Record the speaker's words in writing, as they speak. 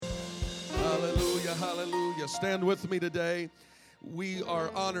Hallelujah. Stand with me today. We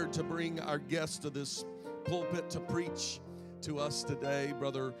are honored to bring our guest to this pulpit to preach to us today.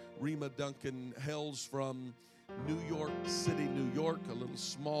 Brother Rema Duncan hails from New York City, New York, a little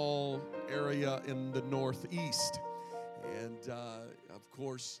small area in the Northeast. And, of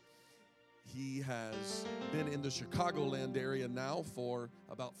course, he has been in the Chicagoland area now for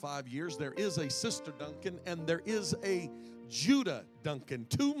about 5 years. There is a sister Duncan, and there is a Judah Duncan,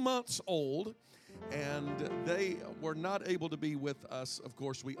 2 months old, and they were not able to be with us. Of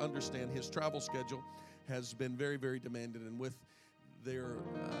course, we understand his travel schedule has been very, very demanding, and with their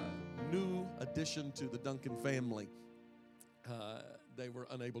new addition to the Duncan family, they were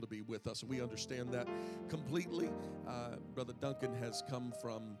unable to be with us. We understand that completely. Brother Duncan has come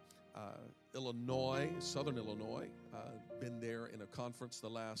from Illinois, Southern Illinois, been there in a conference the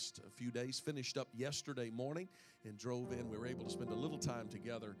last few days, finished up yesterday morning and drove in. We were able to spend a little time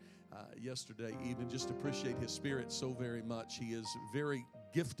together yesterday evening. Just appreciate his spirit so very much. He is very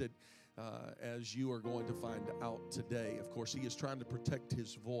gifted, as you are going to find out today. Of course, he is trying to protect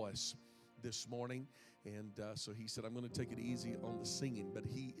his voice this morning. And so he said, I'm going to take it easy on the singing. But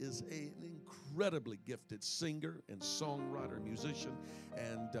he is an incredibly gifted singer and songwriter, musician.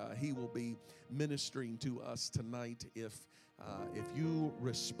 And he will be ministering to us tonight. If you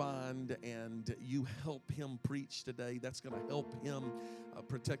respond and you help him preach today, that's going to help him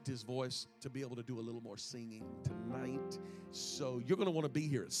protect his voice to be able to do a little more singing tonight. So you're going to want to be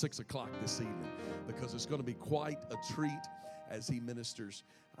here at 6 o'clock this evening, because it's going to be quite a treat as he ministers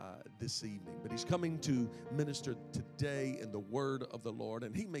this evening. But he's coming to minister today in the word of the Lord,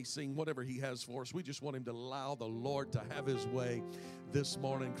 and he may sing whatever he has for us. We just want him to allow the Lord to have his way this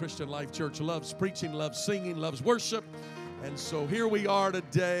morning. Christian Life Church loves preaching, loves singing, loves worship, and so here we are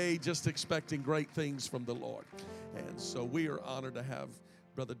today just expecting great things from the Lord. And so we are honored to have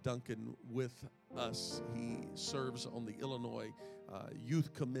Brother Duncan with us. He serves on the Illinois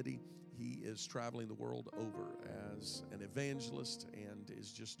Youth Committee. He is traveling the world over as an evangelist and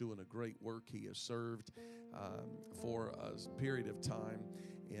is just doing a great work. He has served for a period of time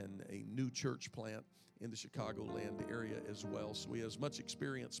in a new church plant in the Chicagoland area as well. So he has much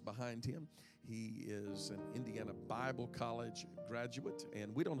experience behind him. He is an Indiana Bible College graduate,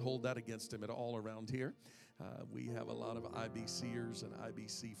 and we don't hold that against him at all around here. We have a lot of IBCers and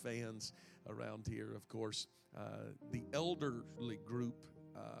IBC fans around here. Of course, the elderly group,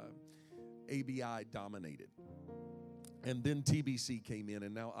 ABI dominated. And then TBC came in,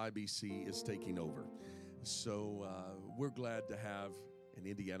 and now IBC is taking over. So we're glad to have an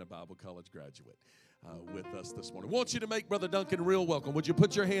Indiana Bible College graduate with us this morning. I want you to make Brother Duncan real welcome. Would you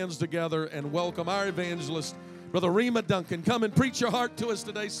put your hands together and welcome our evangelist, Brother Rema Duncan. Come and preach your heart to us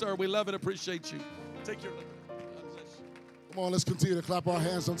today, sir. We love and appreciate you. Take your... Come on, let's continue to clap our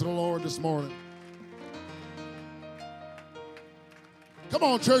hands unto the Lord this morning. Come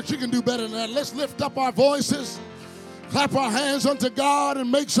on, church, you can do better than that. Let's lift up our voices, clap our hands unto God,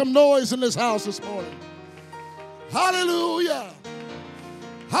 and make some noise in this house this morning. Hallelujah.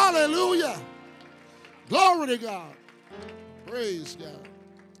 Hallelujah. Glory to God. Praise God.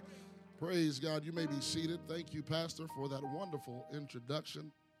 Praise God. You may be seated. Thank you, Pastor, for that wonderful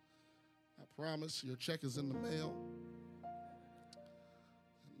introduction. I promise your check is in the mail.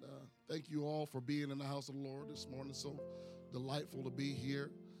 And thank you all for being in the house of the Lord this morning. So delightful to be here.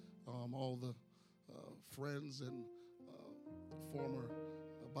 All the friends and former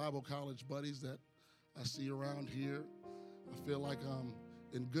Bible college buddies that I see around here. I feel like I'm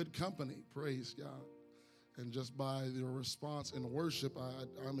in good company, praise God. And just by your response in worship,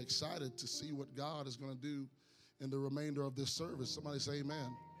 I'm excited to see what God is going to do in the remainder of this service. Somebody say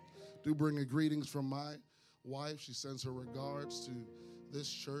amen. Do bring a greetings from my wife. She sends her regards to this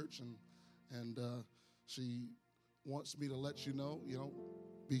church, and she wants me to let you know,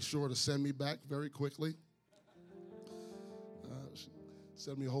 be sure to send me back very quickly. She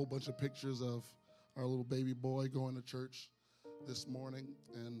sent me a whole bunch of pictures of our little baby boy going to church this morning,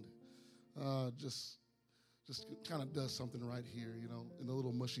 and just kind of does something right here, in the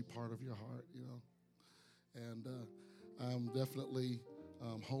little mushy part of your heart, And I'm definitely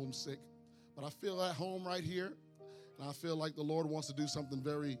homesick, but I feel at home right here, and I feel like the Lord wants to do something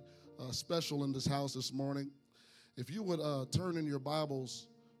very special in this house this morning. If you would turn in your Bibles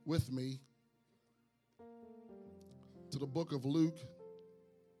with me to the book of Luke.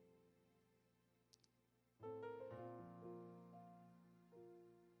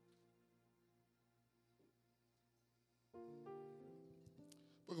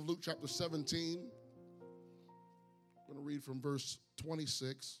 Book of Luke chapter 17. I'm going to read from verse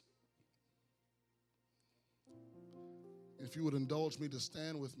 26. If you would indulge me to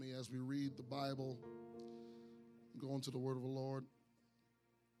stand with me as we read the Bible, go into the word of the Lord.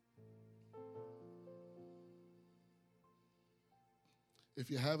 If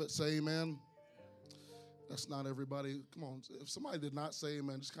you have it, say amen. That's not everybody. Come on. If somebody did not say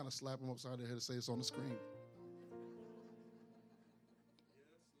amen, just kind of slap them upside their head and say it's on the screen.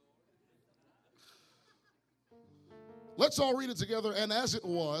 Let's all read it together. And as it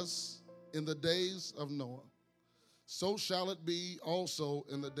was in the days of Noah, so shall it be also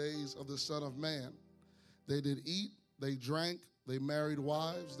in the days of the Son of Man. They did eat, they drank, they married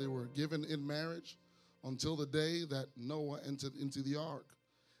wives, they were given in marriage until the day that Noah entered into the ark,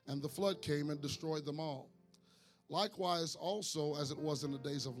 and the flood came and destroyed them all. Likewise also as it was in the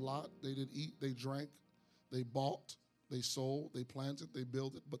days of Lot, they did eat, they drank, they bought, they sold, they planted, they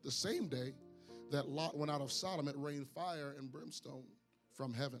builded. But the same day that Lot went out of Sodom, it rained fire and brimstone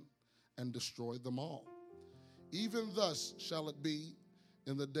from heaven and destroyed them all. Even thus shall it be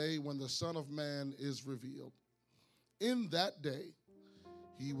in the day when the Son of Man is revealed. In that day,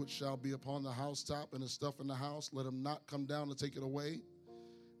 he which shall be upon the housetop and his stuff in the house, let him not come down to take it away.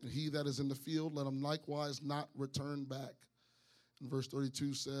 And he that is in the field, let him likewise not return back. And verse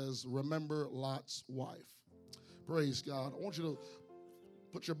 32 says, remember Lot's wife. Praise God. I want you to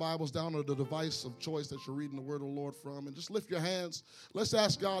put your Bibles down to the device of choice that you're reading the word of the Lord from, and just lift your hands. Let's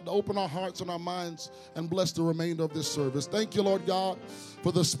ask God to open our hearts and our minds and bless the remainder of this service. Thank you, Lord God,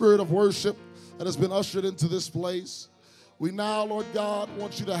 for the spirit of worship that has been ushered into this place. We now, Lord God,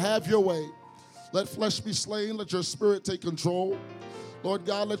 want you to have your way. Let flesh be slain. Let your spirit take control. Lord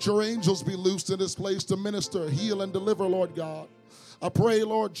God, let your angels be loosed in this place to minister, heal, and deliver, Lord God. I pray,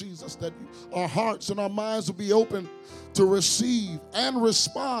 Lord Jesus, that our hearts and our minds will be open to receive and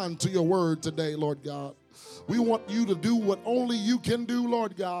respond to your word today, Lord God. We want you to do what only you can do,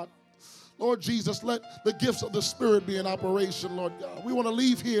 Lord God. Lord Jesus, let the gifts of the Spirit be in operation, Lord God. We want to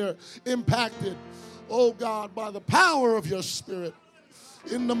leave here impacted, oh God, by the power of your Spirit.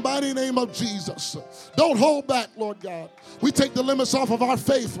 In the mighty name of Jesus. Don't hold back, Lord God. We take the limits off of our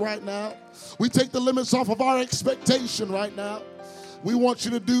faith right now. We take the limits off of our expectation right now. We want you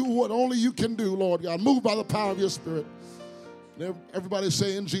to do what only you can do, Lord God. Move by the power of your Spirit. Everybody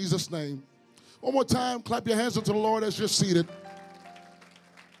say in Jesus' name. One more time, clap your hands unto the Lord as you're seated.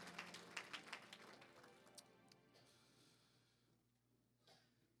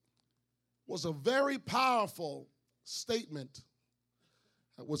 Was a very powerful statement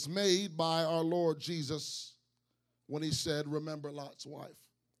that was made by our Lord Jesus when he said, remember Lot's wife.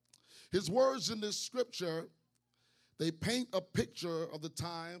 His words in this scripture, they paint a picture of the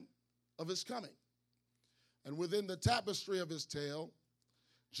time of his coming. And within the tapestry of his tale,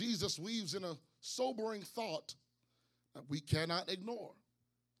 Jesus weaves in a sobering thought that we cannot ignore.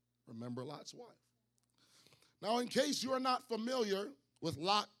 Remember Lot's wife. Now, in case you are not familiar with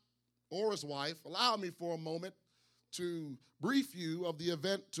Lot or his wife, allow me for a moment to brief you of the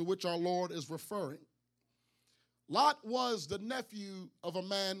event to which our Lord is referring. Lot was the nephew of a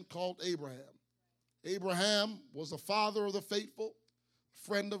man called Abraham. Abraham was the father of the faithful,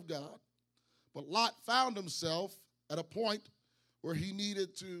 friend of God. But Lot found himself at a point where he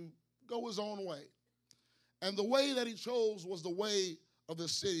needed to go his own way. And the way that he chose was the way of the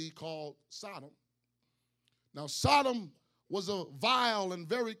city called Sodom. Now, Sodom was a vile and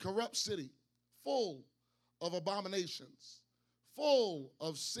very corrupt city, full of abominations, full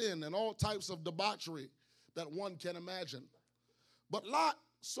of sin and all types of debauchery that one can imagine. But Lot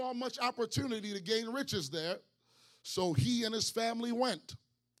saw much opportunity to gain riches there, so he and his family went.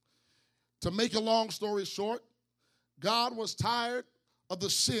 To make a long story short, God was tired of the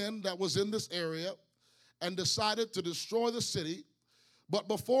sin that was in this area and decided to destroy the city. But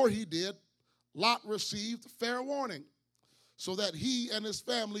before he did, Lot received fair warning so that he and his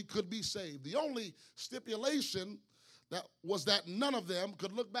family could be saved. The only stipulation that was that none of them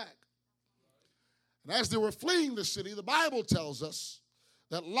could look back. And as they were fleeing the city, the Bible tells us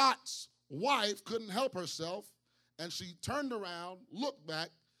that Lot's wife couldn't help herself, and she turned around, looked back,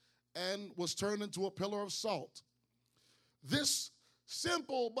 and was turned into a pillar of salt. This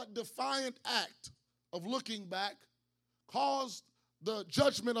simple but defiant act of looking back caused the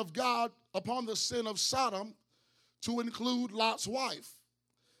judgment of God upon the sin of Sodom to include Lot's wife.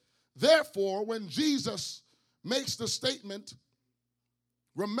 Therefore, when Jesus makes the statement,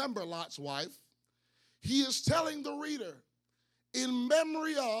 remember Lot's wife, he is telling the reader, in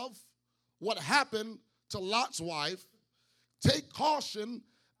memory of what happened to Lot's wife, take caution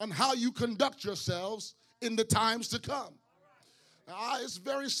on how you conduct yourselves in the times to come. It's a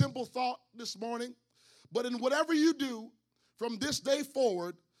very simple thought this morning, but in whatever you do from this day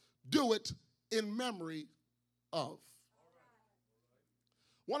forward, do it in memory of.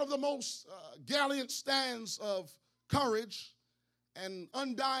 One of the most gallant stands of courage and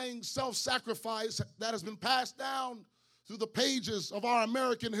undying self-sacrifice that has been passed down through the pages of our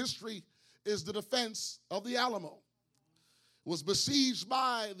American history is the defense of the Alamo. It was besieged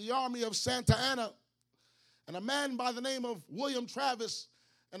by the army of Santa Anna, and a man by the name of William Travis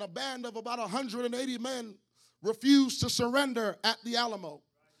and a band of about 180 men refused to surrender at the Alamo.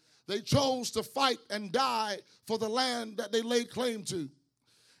 They chose to fight and die for the land that they laid claim to.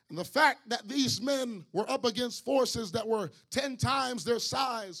 And the fact that these men were up against forces that were 10 times their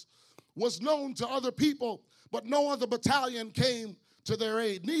size was known to other people, but no other battalion came to their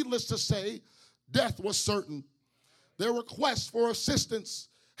aid. Needless to say, death was certain. Their requests for assistance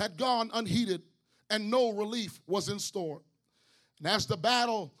had gone unheeded, and no relief was in store. And as the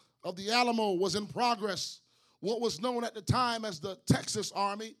Battle of the Alamo was in progress, what was known at the time as the Texas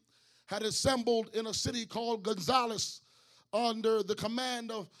Army had assembled in a city called Gonzales under the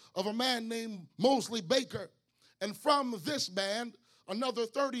command of a man named Mosley Baker. And from this band, another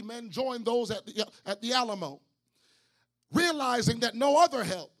 30 men joined those at the Alamo. Realizing that no other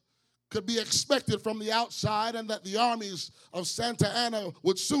help could be expected from the outside and that the armies of Santa Anna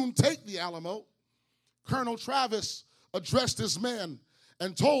would soon take the Alamo, Colonel Travis addressed his men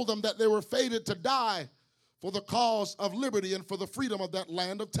and told them that they were fated to die for the cause of liberty and for the freedom of that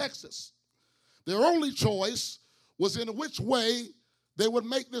land of Texas. Their only choice was in which way they would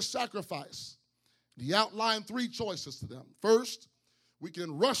make this sacrifice. He outlined 3 choices to them. First, we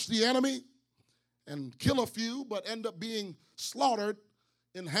can rush the enemy and kill a few, but end up being slaughtered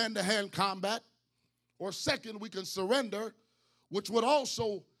in hand-to-hand combat. Or second, we can surrender, which would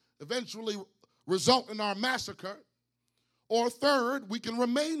also eventually result in our massacre. Or third, we can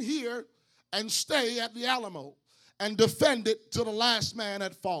remain here and stay at the Alamo and defend it till the last man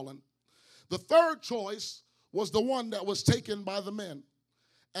had fallen. The third choice was the one that was taken by the men,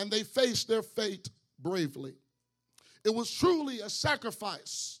 and they faced their fate bravely. It was truly a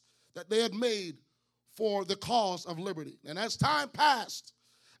sacrifice that they had made for the cause of liberty. And as time passed,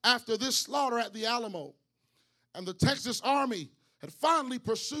 after this slaughter at the Alamo, and the Texas Army had finally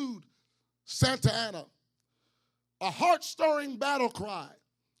pursued Santa Anna, a heart-stirring battle cry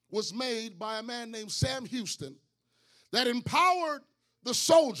was made by a man named Sam Houston that empowered the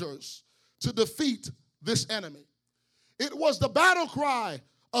soldiers to defeat this enemy. It was the battle cry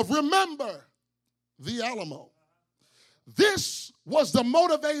of "Remember the Alamo." This was the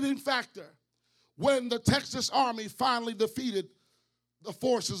motivating factor when the Texas Army finally defeated the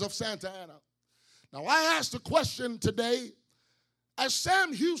forces of Santa Anna. Now, I asked a question today, as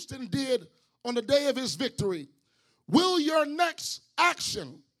Sam Houston did on the day of his victory: will your next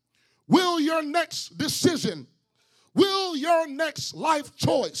action, will your next decision, will your next life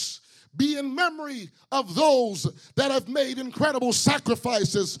choice be in memory of those that have made incredible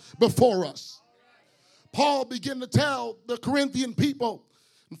sacrifices before us? Paul began to tell the Corinthian people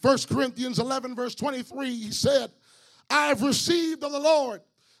in 1 Corinthians 11, verse 23, he said, "I have received of the Lord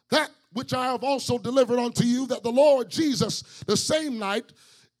that which I have also delivered unto you, that the Lord Jesus, the same night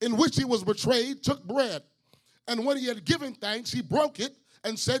in which he was betrayed, took bread. And when he had given thanks, he broke it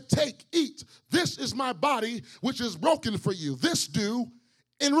and said, 'Take, eat. This is my body, which is broken for you. This do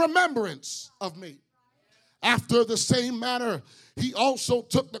in remembrance of me.' After the same manner, he also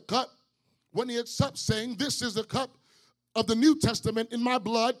took the cup when he had supped, saying, 'This is the cup of the New Testament in my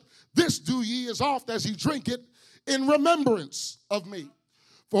blood. This do ye as oft as ye drink it in remembrance of me.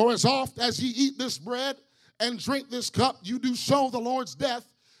 For as oft as ye eat this bread and drink this cup, you do show the Lord's death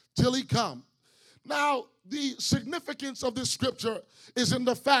till he come.'" Now, the significance of this scripture is in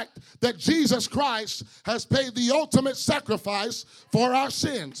the fact that Jesus Christ has paid the ultimate sacrifice for our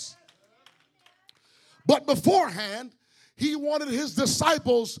sins. But beforehand, he wanted his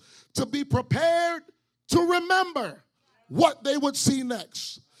disciples to be prepared to remember what they would see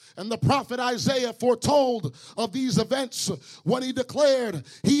next. And the prophet Isaiah foretold of these events when he declared,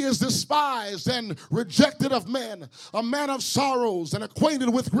 "He is despised and rejected of men, a man of sorrows and acquainted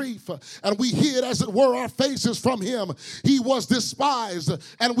with grief. And we hid, as it were, our faces from him. He was despised,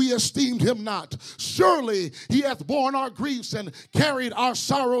 and we esteemed him not. Surely he hath borne our griefs and carried our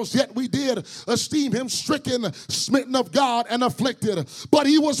sorrows, yet we did esteem him stricken, smitten of God, and afflicted. But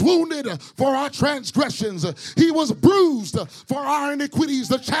he was wounded for our transgressions. He was bruised for our iniquities.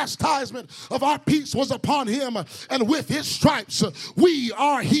 The chastisement of our peace was upon him, and with his stripes we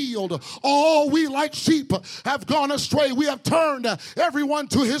are healed. All we like sheep have gone astray. We have turned everyone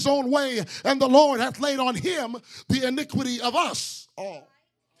to his own way, and the Lord hath laid on him the iniquity of us all.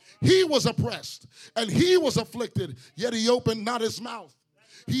 He was oppressed, and he was afflicted, yet he opened not his mouth.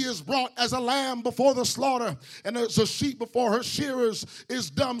 He is brought as a lamb before the slaughter, and as a sheep before her shearers is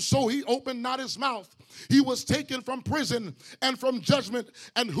dumb, so he opened not his mouth. He was taken from prison and from judgment,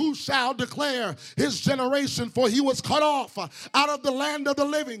 and who shall declare his generation? For he was cut off out of the land of the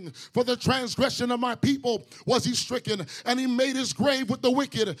living. For the transgression of my people was he stricken, and he made his grave with the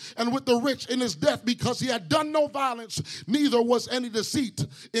wicked and with the rich in his death, because he had done no violence, neither was any deceit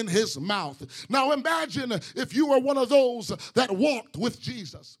in his mouth. Now imagine if you were one of those that walked with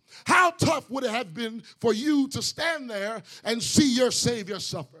Jesus. How tough would it have been for you to stand there and see your Savior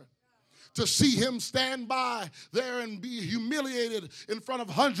suffer? To see him stand by there and be humiliated in front of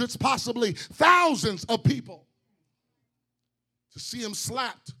hundreds, possibly thousands of people. To see him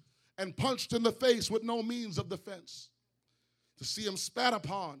slapped and punched in the face with no means of defense. To see him spat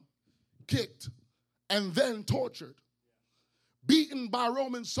upon, kicked, and then tortured. Beaten by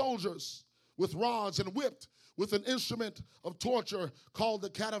Roman soldiers with rods and whipped with an instrument of torture called the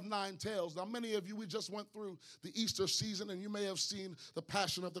cat of nine tails. Now, many of you, we just went through the Easter season, and you may have seen the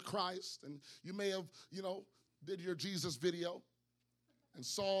Passion of the Christ, and you may have, did your Jesus video and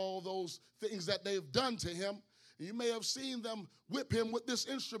saw those things that they've done to him. And you may have seen them whip him with this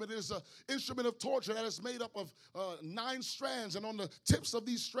instrument. It is an instrument of torture that is made up of 9 strands, and on the tips of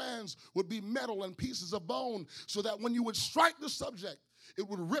these strands would be metal and pieces of bone, so that when you would strike the subject, it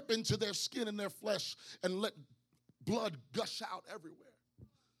would rip into their skin and their flesh and let blood gush out everywhere.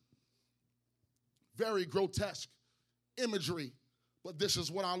 Very grotesque imagery, but this is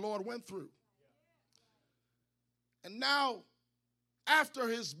what our Lord went through. And now, after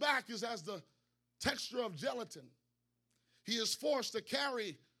his back is as the texture of gelatin, he is forced to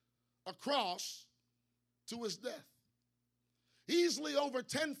carry a cross to his death. Easily over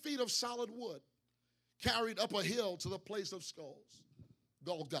 10 feet of solid wood, carried up a hill to the place of skulls.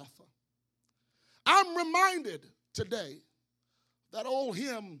 Golgotha. I'm reminded today that old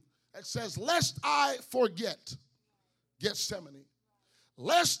hymn that says, lest I forget Gethsemane,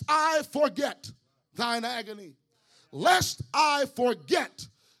 lest I forget thine agony, lest I forget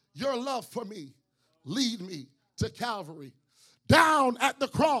your love for me, lead me to Calvary, down at the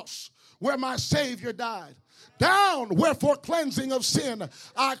cross where my Savior died. Down where for cleansing of sin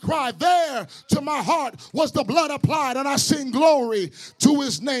I cried. There to my heart was the blood applied, and I sing glory to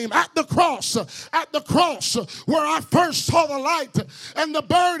his name. At the cross where I first saw the light and the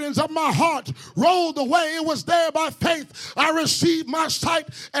burdens of my heart rolled away. It was there by faith I received my sight,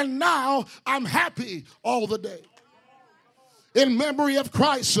 and now I'm happy all the day. In memory of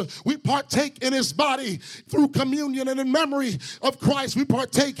Christ, we partake in his body through communion, and in memory of Christ, we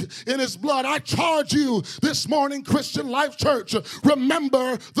partake in his blood. I charge you this morning, Christian Life Church,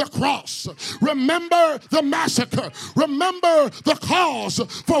 remember the cross. Remember the massacre. Remember the cause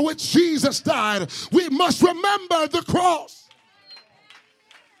for which Jesus died. We must remember the cross.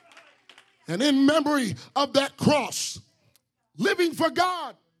 And in memory of that cross, living for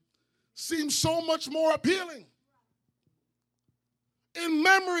God seems so much more appealing. In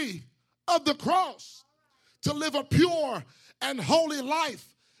memory of the cross, to live a pure and holy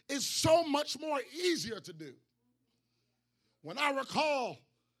life is so much more easier to do. When I recall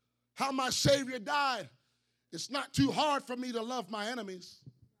how my Savior died, it's not too hard for me to love my enemies.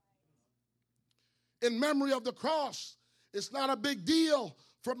 In memory of the cross, it's not a big deal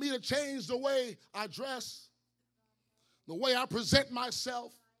for me to change the way I dress, the way I present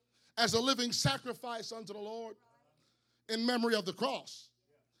myself as a living sacrifice unto the Lord. In memory of the cross.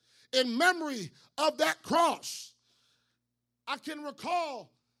 In memory of that cross, I can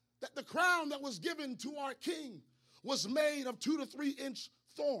recall that the crown that was given to our king was made of 2 to 3 inch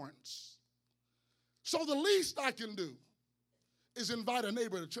thorns. So the least I can do is invite a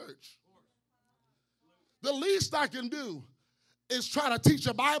neighbor to church. The least I can do is try to teach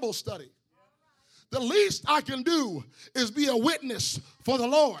a Bible study. The least I can do is be a witness for the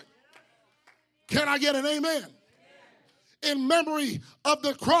Lord. Can I get an amen? In memory of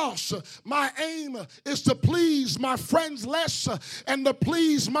the cross, my aim is to please my friends less and to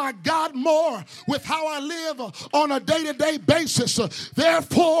please my God more with how I live on a day-to-day basis.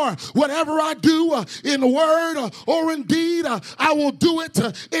 Therefore, whatever I do in word or in deed, I will do it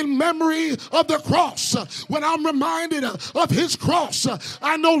in memory of the cross. When I'm reminded of his cross,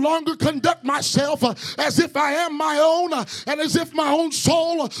 I no longer conduct myself as if I am my own and as if my own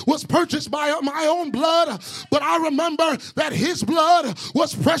soul was purchased by my own blood, but I remember that his blood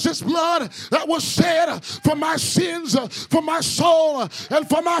was precious blood that was shed for my sins, for my soul, and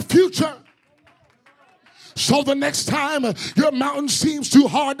for my future. So the next time your mountain seems too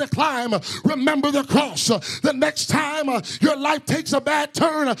hard to climb, remember the cross. The next time your life takes a bad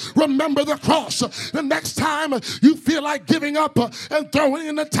turn, remember the cross. The next time you feel like giving up and throwing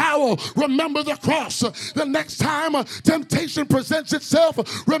in the towel, remember the cross. The next time temptation presents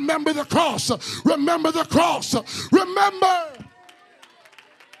itself, remember the cross. Remember the cross. Remember.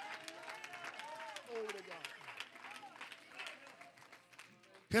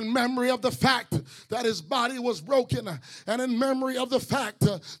 In memory of the fact that his body was broken, and in memory of the fact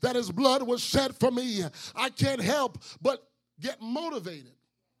that his blood was shed for me, I can't help but get motivated.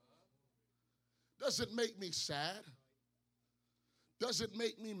 Does it make me sad? Does it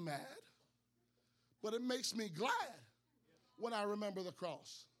make me mad? But it makes me glad when I remember the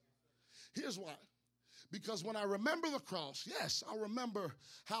cross. Here's why. Because when I remember the cross, yes, I remember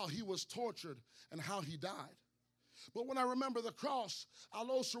how he was tortured and how he died. But when I remember the cross,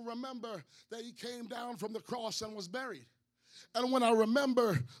 I'll also remember that he came down from the cross and was buried. And when I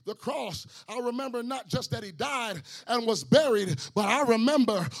remember the cross, I'll remember not just that he died and was buried, but I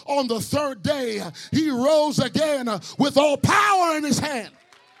remember on the third day, he rose again with all power in his hand.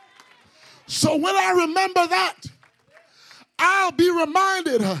 So when I remember that, I'll be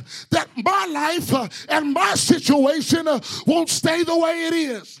reminded that my life and my situation won't stay the way it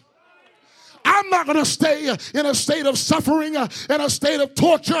is. I'm not going to stay in a state of suffering, in a state of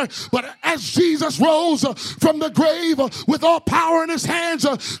torture, but as Jesus rose from the grave with all power in his hands,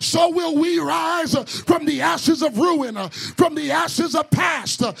 so will we rise from the ashes of ruin, from the ashes of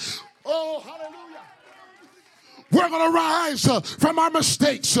past. Oh, hallelujah. We're going to rise from our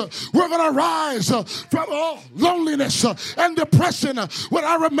mistakes. We're going to rise from loneliness and depression. When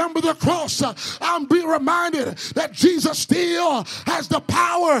I remember the cross, I'm being reminded that Jesus still has the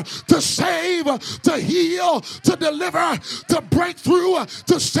power to save, to heal, to deliver, to break through,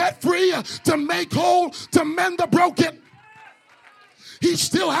 to set free, to make whole, to mend the broken. He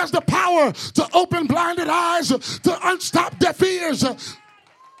still has the power to open blinded eyes, to unstop deaf ears,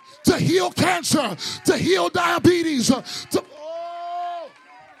 to heal cancer, to heal diabetes,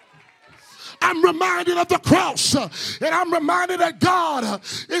 I'm reminded of the cross, and I'm reminded that God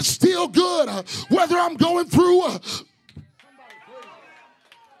is still good, whether I'm going through.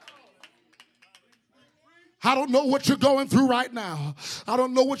 I don't know what you're going through right now. I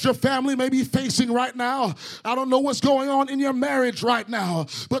don't know what your family may be facing right now. I don't know what's going on in your marriage right now,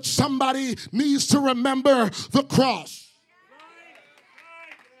 but somebody needs to remember the cross.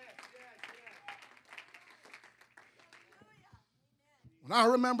 When I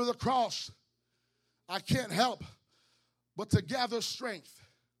remember the cross, I can't help but to gather strength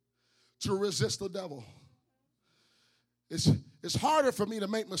to resist the devil. It's harder for me to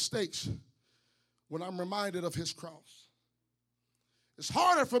make mistakes when I'm reminded of his cross. It's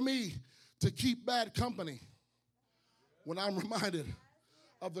harder for me to keep bad company when I'm reminded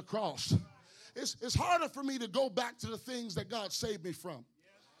of the cross. It's harder for me to go back to the things that God saved me from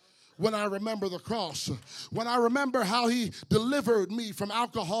when I remember the cross. When I remember how he delivered me from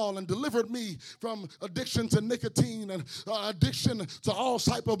alcohol and delivered me from addiction to nicotine and addiction to all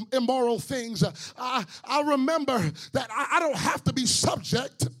type of immoral things. I remember that I don't have to be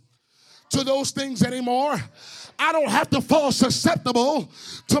subject to those things anymore. I don't have to fall susceptible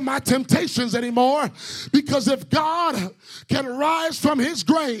to my temptations anymore, because if God can rise from his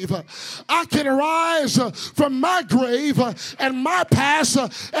grave, I can rise from my grave and my past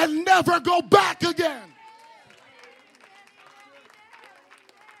and never go back again.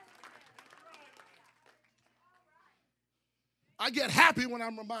 I get happy when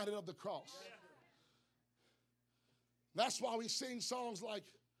I'm reminded of the cross. That's why we sing songs like,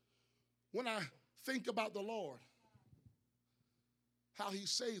 when I think about the Lord, how he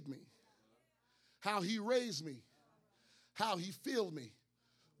saved me, how he raised me, how he filled me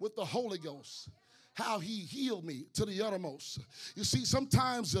with the Holy Ghost, how he healed me to the uttermost. You see,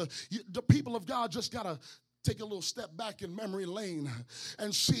 sometimes the people of God just got to take a little step back in memory lane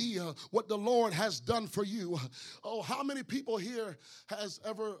and see what the Lord has done for you. Oh, how many people here has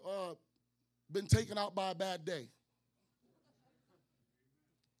ever been taken out by a bad day?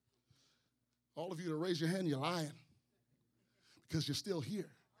 All of you to raise your hand, you're lying, because you're still here.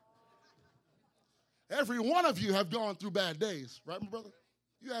 Every one of you have gone through bad days, right, my brother?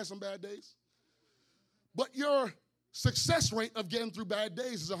 You had some bad days. But your success rate of getting through bad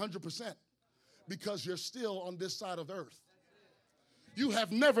days is 100%, because you're still on this side of the earth. You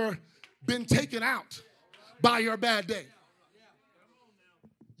have never been taken out by your bad day.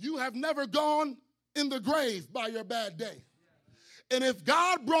 You have never gone in the grave by your bad day. And if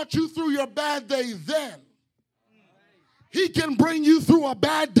God brought you through your bad day then, he can bring you through a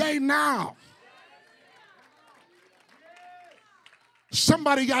bad day now.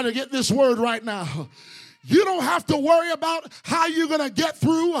 Somebody got to get this word right now. You don't have to worry about how you're going to get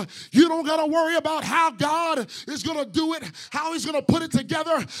through. You don't got to worry about how God is going to do it, how he's going to put it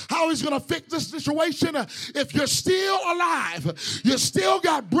together, how he's going to fix this situation. If you're still alive, you still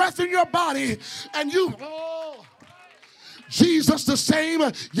got breath in your body, and Jesus the same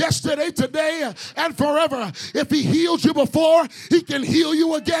yesterday, today, and forever. If he healed you before, he can heal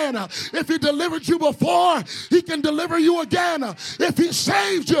you again. If he delivered you before, he can deliver you again. If he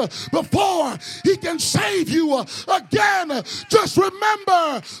saved you before, he can save you again. Just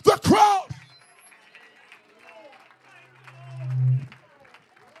remember the cross.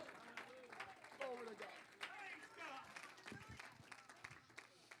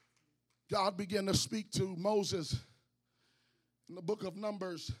 God began to speak to Moses in the book of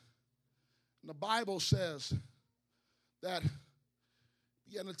Numbers. And the Bible says that he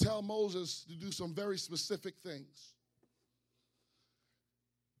began to tell Moses to do some very specific things.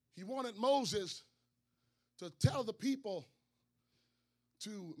 He wanted Moses to tell the people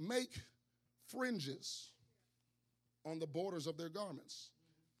to make fringes on the borders of their garments.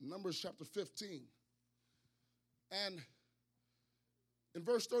 Numbers chapter 15. And in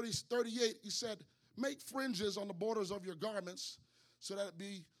verse 38, he said, make fringes on the borders of your garments so that it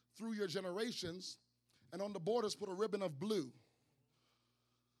be through your generations, and on the borders put a ribbon of blue.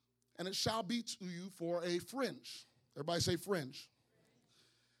 And it shall be to you for a fringe. Everybody say fringe.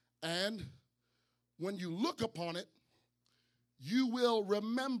 And when you look upon it, you will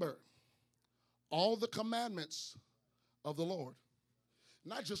remember all the commandments of the Lord.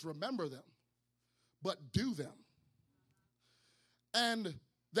 Not just remember them, but do them. And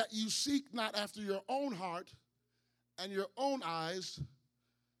that you seek not after your own heart and your own eyes,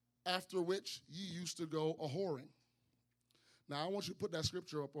 after which ye used to go a-whoring. Now, I want you to put that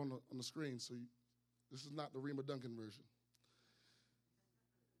scripture up on the screen. This is not the Rema Duncan version.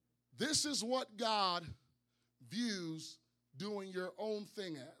 This is what God views doing your own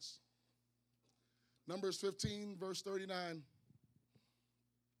thing as. Numbers 15, verse 39.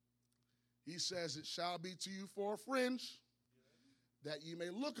 He says, it shall be to you for a fringe, that ye may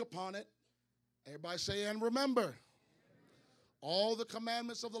look upon it. Everybody say, and remember all the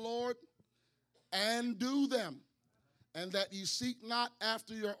commandments of the Lord, and do them, and that ye seek not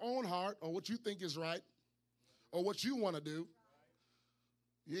after your own heart, or what you think is right, or what you want to do.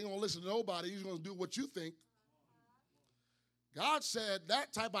 You ain't going to listen to nobody. You're going to do what you think. God said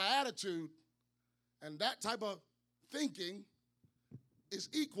that type of attitude and that type of thinking is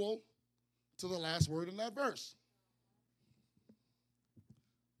equal to the last word in that verse.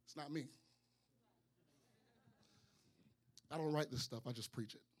 It's not me. I don't write this stuff. I just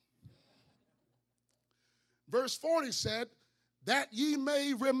preach it. Verse 40 said, that ye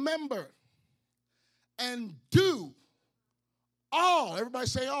may remember and do all, everybody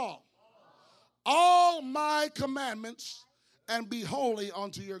say all my commandments, and be holy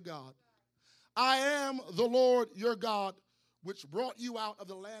unto your God. I am the Lord your God, which brought you out of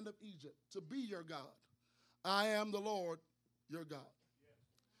the land of Egypt to be your God. I am the Lord your God.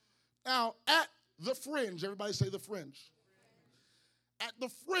 Now, at the fringe, everybody say the fringe. At the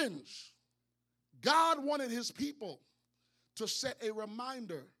fringe, God wanted his people to set a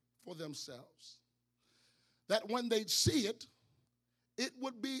reminder for themselves that when they'd see it, it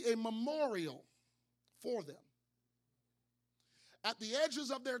would be a memorial for them. At the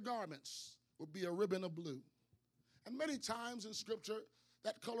edges of their garments would be a ribbon of blue. And many times in Scripture,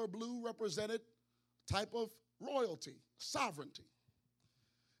 that color blue represented type of royalty, sovereignty.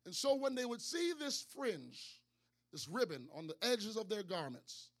 And so when they would see this fringe, this ribbon on the edges of their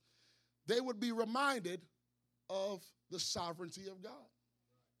garments, they would be reminded of the sovereignty of God.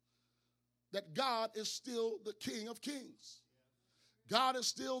 That God is still the King of Kings. God is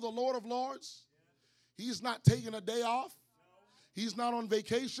still the Lord of Lords. He's not taking a day off. He's not on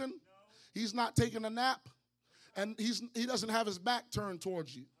vacation. He's not taking a nap. And he doesn't have his back turned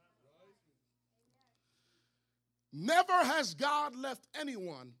towards you. Never has God left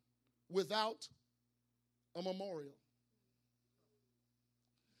anyone without a memorial.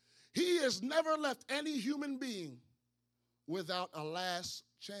 He has never left any human being without a last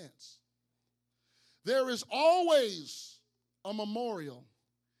chance. There is always a memorial,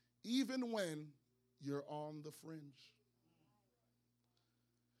 even when you're on the fringe.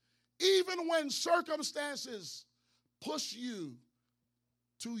 Even when circumstances push you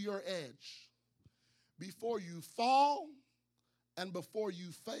to your edge, before you fall and before you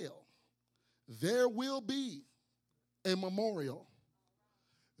fail, there will be a memorial.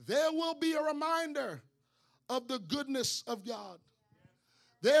 There will be a reminder of the goodness of God.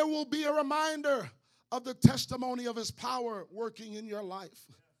 There will be a reminder of the testimony of his power working in your life.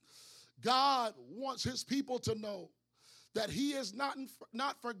 God wants his people to know that he is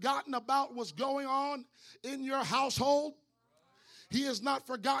not forgotten about what's going on in your household. He is not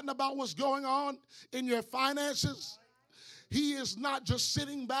forgotten about what's going on in your finances. He is not just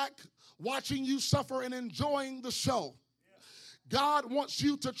sitting back watching you suffer and enjoying the show. God wants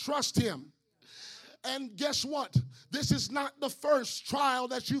you to trust him. And guess what? This is not the first trial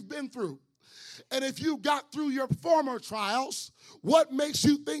that you've been through. And if you got through your former trials, what makes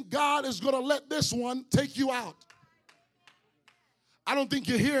you think God is going to let this one take you out? I don't think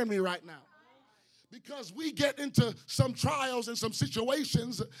you're hearing me right now. Because we get into some trials and some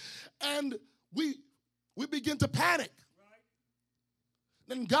situations and we begin to panic.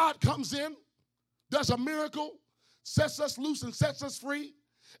 Then God comes in, does a miracle, sets us loose and sets us free,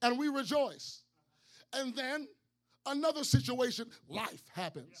 and we rejoice. And then another situation, life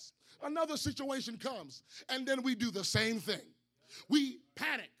happens. Another situation comes, and then we do the same thing. We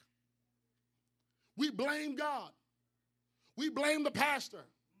panic. We blame God. We blame the pastor.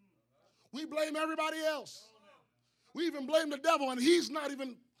 We blame everybody else. We even blame the devil, and he's not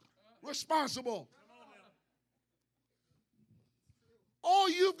even responsible. All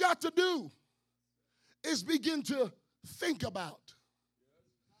you've got to do is begin to think about.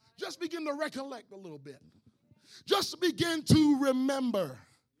 Just begin to recollect a little bit. Just begin to remember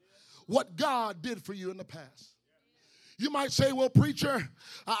what God did for you in the past. You might say, well, preacher,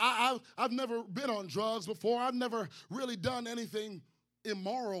 I've never been on drugs before. I've never really done anything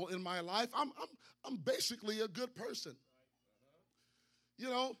immoral in my life. I'm basically a good person. You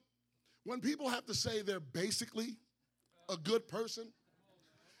know, when people have to say they're basically a good person,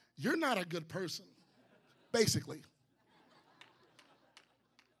 you're not a good person, basically.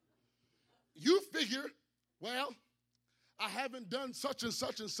 You figure, well, I haven't done such and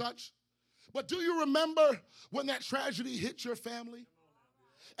such and such. But do you remember when that tragedy hit your family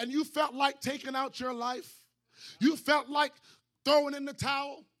and you felt like taking out your life? You felt like throwing in the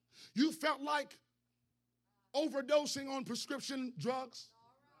towel? You felt like overdosing on prescription drugs?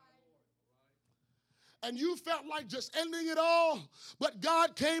 And you felt like just ending it all, but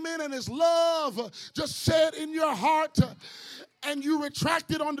God came in and his love just shed in your heart, and you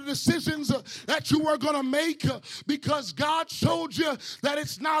retracted on the decisions that you were going to make because God showed you that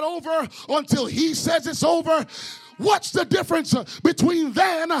it's not over until he says it's over. What's the difference between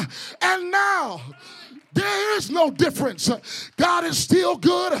then and now? There is no difference. God is still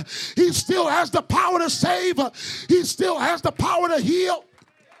good. He still has the power to save. He still has the power to heal.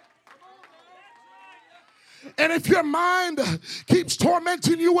 And if your mind keeps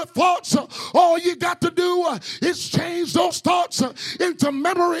tormenting you with thoughts, all you got to do is change those thoughts into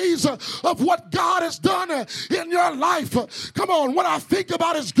memories of what God has done in your life. Come on, when I think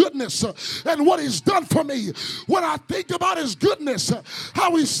about his goodness and what he's done for me, when I think about his goodness,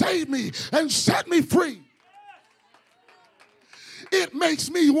 how he saved me and set me free, it makes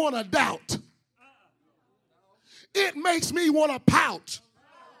me want to doubt. It makes me want to pout.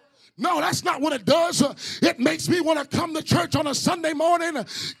 No, that's not what it does. It makes me want to come to church on a Sunday morning,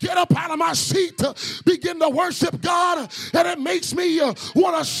 get up out of my seat, begin to worship God, and it makes me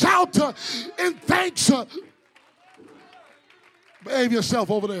want to shout in thanks. Behave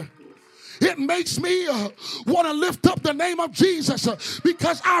yourself over there. It makes me want to lift up the name of Jesus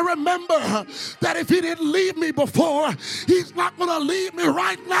because I remember that if he didn't leave me before, he's not going to leave me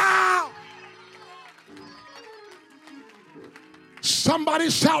right now.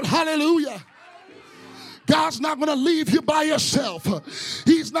 Somebody shout hallelujah. God's not going to leave you by yourself.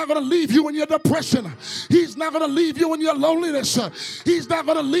 He's not going to leave you in your depression. He's not going to leave you in your loneliness. He's not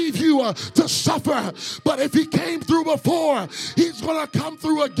going to leave you to suffer. But if he came through before, he's going to come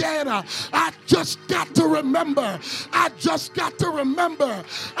through again. I just got to remember. I just got to remember.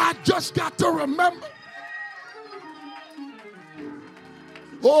 I just got to remember.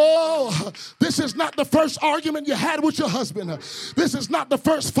 Oh, this is not the first argument you had with your husband. This is not the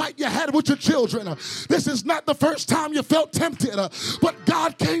first fight you had with your children. This is not the first time you felt tempted. But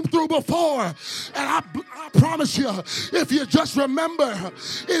God came through before. And I promise you, if you just remember,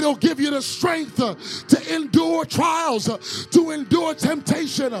 it'll give you the strength to endure trials, to endure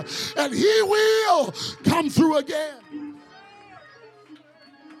temptation. And he will come through again.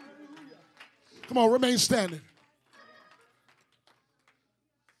 Come on, remain standing.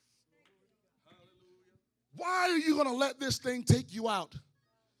 Why are you going to let this thing take you out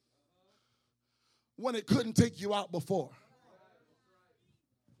when it couldn't take you out before?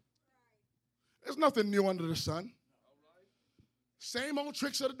 There's nothing new under the sun. Same old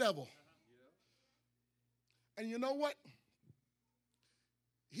tricks of the devil. And you know what?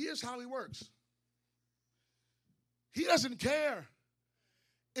 Here's how he works. He doesn't care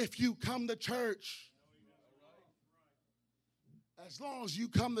if you come to church, as long as you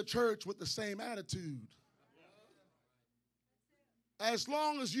come to church with the same attitude. As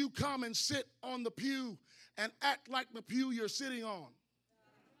long as you come and sit on the pew and act like the pew you're sitting on.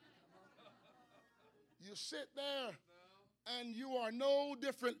 You sit there and you are no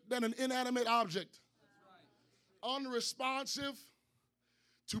different than an inanimate object. Unresponsive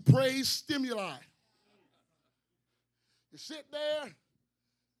to praise stimuli. You sit there.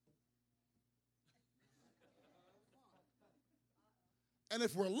 And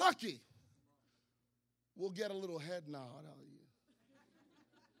if we're lucky, we'll get a little head nod out of you.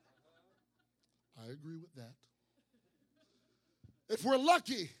 I agree with that. If we're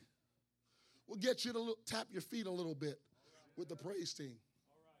lucky, we'll get you to tap your feet a little bit with the praise team.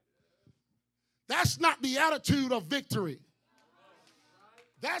 That's not the attitude of victory.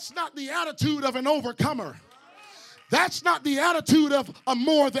 That's not the attitude of an overcomer. That's not the attitude of a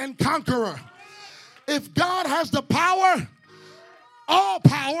more than conqueror. If God has the power, all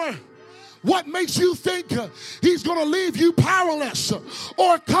power, what makes you think he's going to leave you powerless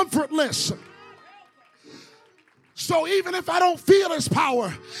or comfortless? So even if I don't feel his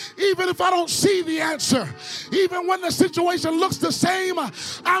power, even if I don't see the answer, even when the situation looks the same,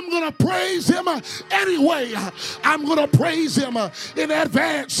 I'm going to praise him anyway. I'm going to praise him in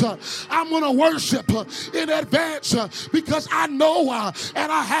advance. I'm going to worship in advance because I know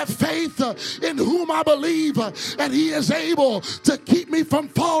and I have faith in whom I believe, and he is able to keep me from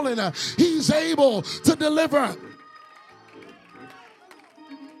falling. He's able to deliver.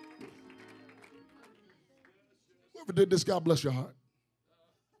 Whoever did this, God bless your heart.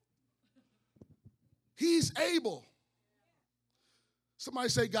 He's able. Somebody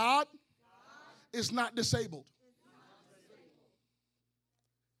say, God is not disabled.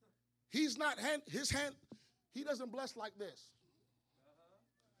 He's not his hand, he doesn't bless like this.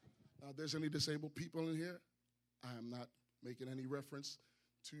 Now, if there's any disabled people in here, I am not making any reference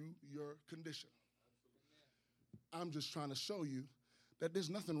to your condition. I'm just trying to show you that there's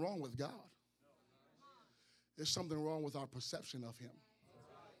nothing wrong with God. There's something wrong with our perception of him.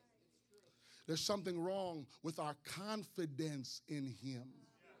 There's something wrong with our confidence in him.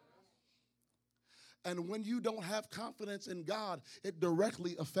 And when you don't have confidence in God, it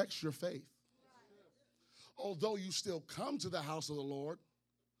directly affects your faith. Although you still come to the house of the Lord,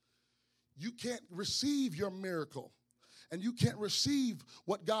 you can't receive your miracle. And you can't receive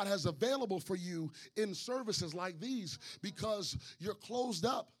what God has available for you in services like these because you're closed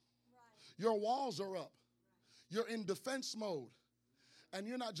up. Your walls are up. You're in defense mode. And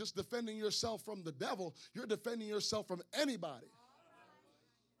you're not just defending yourself from the devil, you're defending yourself from anybody.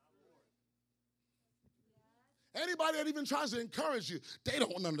 Anybody that even tries to encourage you, they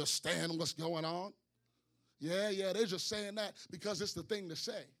don't understand what's going on. Yeah, they're just saying that because it's the thing to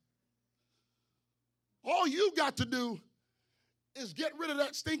say. All you got to do is get rid of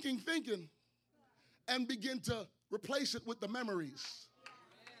that stinking thinking and begin to replace it with the memories.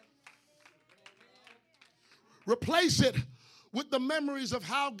 Replace it with the memories of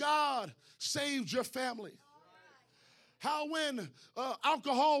how God saved your family. How when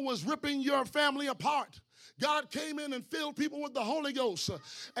alcohol was ripping your family apart, God came in and filled people with the Holy Ghost.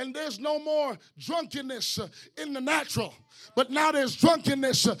 And there's no more drunkenness in the natural, but now there's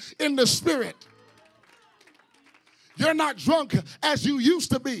drunkenness in the spirit. You're not drunk as you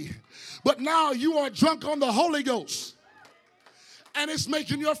used to be, but now you are drunk on the Holy Ghost. And it's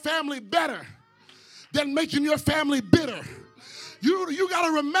making your family better than making your family bitter. You got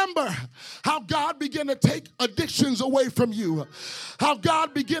to remember how God began to take addictions away from you. How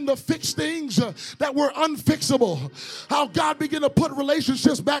God began to fix things that were unfixable. How God began to put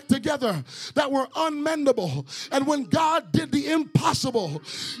relationships back together that were unmendable. And when God did the impossible,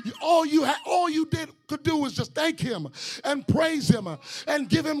 all you could do was just thank him and praise him and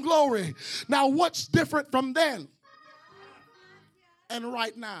give him glory. Now, what's different from then and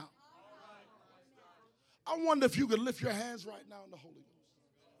right now? I wonder if you could lift your hands right now in the Holy Ghost.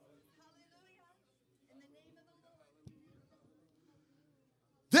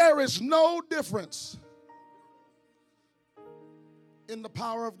 There is no difference in the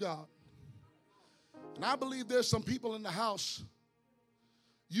power of God. And I believe there's some people in the house,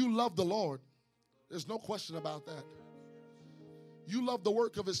 you love the Lord. There's no question about that. You love the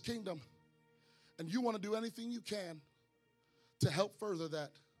work of his kingdom, and you want to do anything you can to help further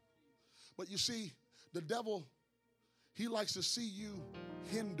that. But you see, the devil, he likes to see you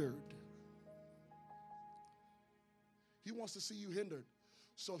hindered. He wants to see you hindered.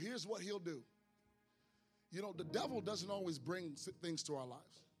 So here's what he'll do. You know, the devil doesn't always bring things to our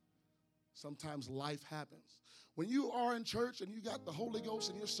lives. Sometimes life happens. When you are in church and you got the Holy Ghost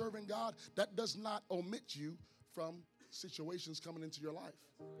and you're serving God, that does not omit you from situations coming into your life.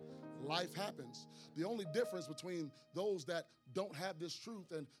 Life happens. The only difference between those that don't have this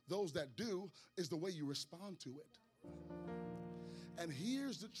truth and those that do is the way you respond to it. And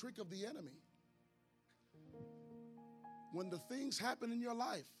here's the trick of the enemy. When the things happen in your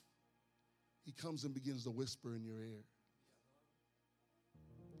life, he comes and begins to whisper in your ear.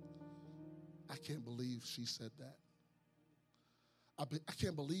 I can't believe she said that. I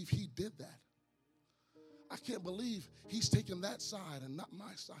can't believe he did that. I can't believe he's taken that side and not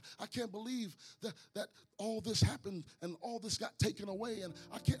my side. I can't believe that all this happened and all this got taken away. And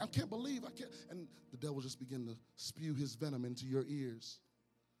I can't believe. And the devil just began to spew his venom into your ears.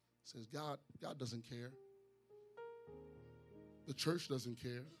 Says, God doesn't care. The church doesn't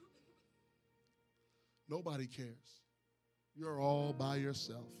care. Nobody cares. You're all by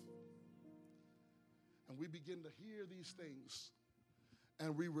yourself. And we begin to hear these things,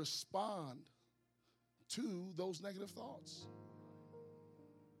 and we respond to those negative thoughts.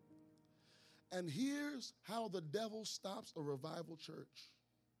 And here's how the devil stops a revival church.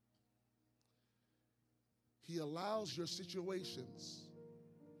 He allows your situations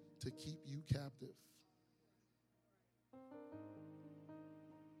to keep you captive.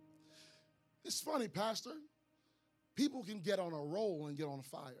 It's funny, Pastor. People can get on a roll and get on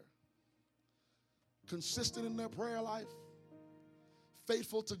fire. Consistent in their prayer life,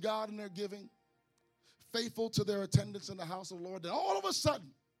 faithful to God in their giving, faithful to their attendance in the house of the Lord. Then all of a sudden,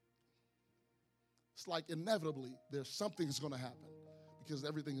 it's like inevitably there's something that's going to happen because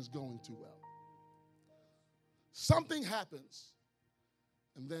everything is going too well. Something happens,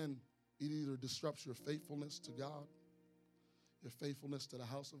 and then it either disrupts your faithfulness to God, your faithfulness to the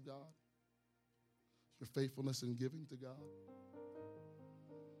house of God, your faithfulness in giving to God.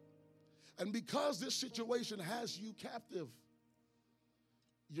 And because this situation has you captive,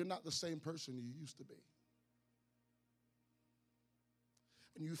 you're not the same person you used to be.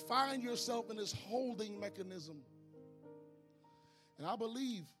 And you find yourself in this holding mechanism. And I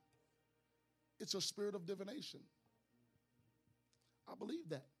believe it's a spirit of divination. I believe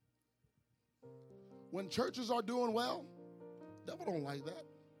that. When churches are doing well, the devil don't like that.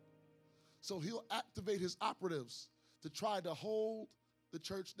 So he'll activate his operatives to try to hold the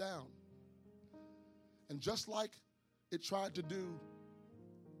church down. And just like it tried to do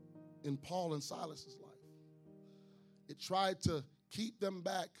in Paul and Silas's life, it tried to keep them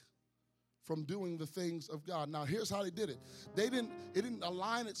back from doing the things of God. Now, here's how they did it. It didn't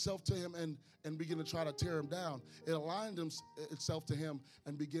align itself to him and begin to try to tear him down. It aligned itself to him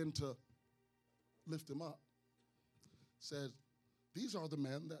and began to lift him up. Said, these are the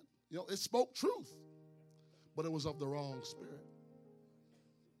men that, it spoke truth, but it was of the wrong spirit.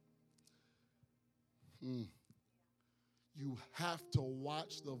 You have to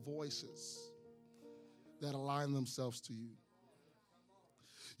watch the voices that align themselves to you.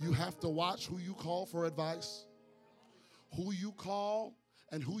 You have to watch who you call for advice, who you call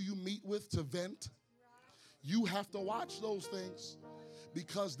and who you meet with to vent. You have to watch those things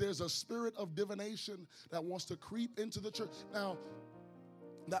because there's a spirit of divination that wants to creep into the church. Now,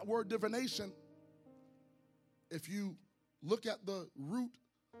 that word divination, if you look at the root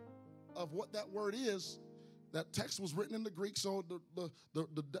of what that word is, that text was written in the Greek, so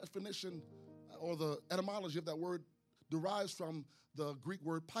the definition or the etymology of that word derives from the Greek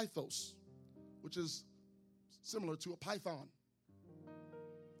word pythos, which is similar to a python.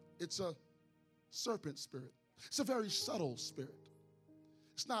 It's a serpent spirit. It's a very subtle spirit.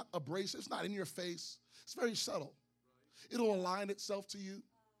 It's not abrasive. It's not in your face. It's very subtle. It'll align itself to you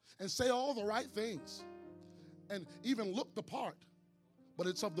and say all the right things and even look the part, but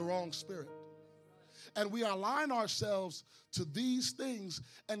it's of the wrong spirit. And we align ourselves to these things,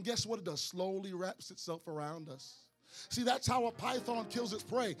 and guess what it does? Slowly wraps itself around us. See, that's how a python kills its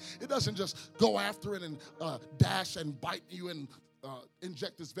prey. It doesn't just go after it and dash and bite you and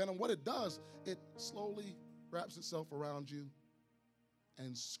inject its venom. What it does, it slowly wraps itself around you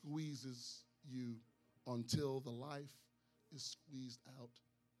and squeezes you until the life is squeezed out.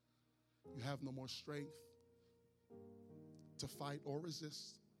 You have no more strength to fight or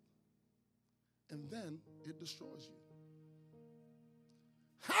resist. And then it destroys you.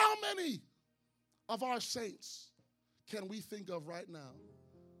 How many of our saints can we think of right now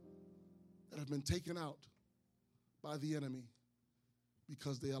that have been taken out by the enemy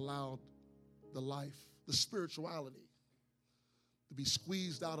because they allowed the life, the spirituality, to be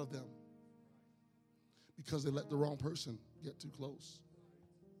squeezed out of them because they let the wrong person get too close?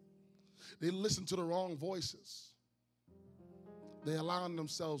 They listened to the wrong voices. They align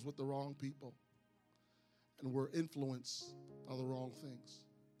themselves with the wrong people and were influenced by the wrong things.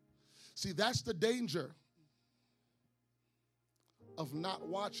 See, that's the danger of not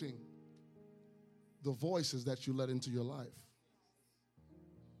watching the voices that you let into your life.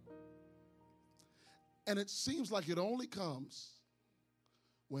 And it seems like it only comes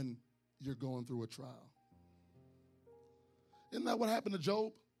when you're going through a trial. Isn't that what happened to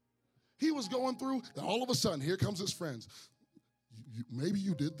Job? He was going through, and all of a sudden, here comes his friends. Maybe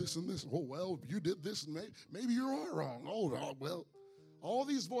you did this and this. Oh, well, you did this, and maybe you are wrong. Oh, well, all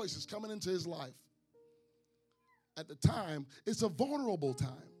these voices coming into his life. At the time, it's a vulnerable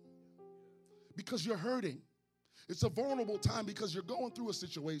time because you're hurting. It's a vulnerable time because you're going through a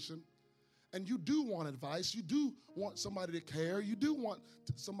situation, and you do want advice. You do want somebody to care. You do want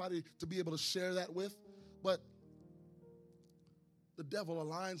somebody to be able to share that with, but the devil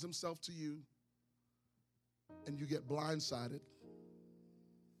aligns himself to you, and you get blindsided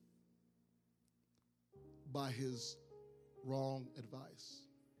by his wrong advice.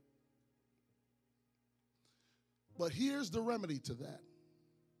 But here's the remedy to that.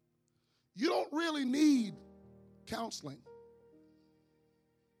 You don't really need counseling.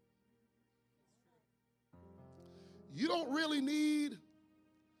 You don't really need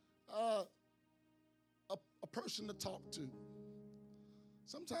a person to talk to.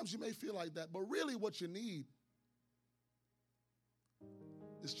 Sometimes you may feel like that, but really what you need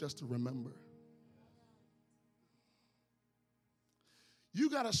is just to remember. You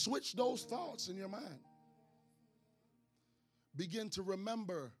got to switch those thoughts in your mind. Begin to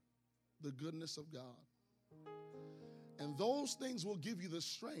remember the goodness of God. And those things will give you the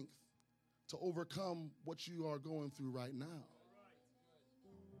strength to overcome what you are going through right now.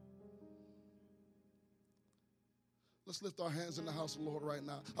 Let's lift our hands in the house of the Lord right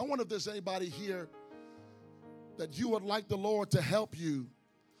now. I wonder if there's anybody here that you would like the Lord to help you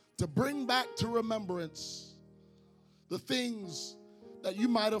to bring back to remembrance the things that you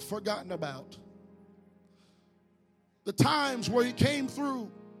might have forgotten about. The times where He came through,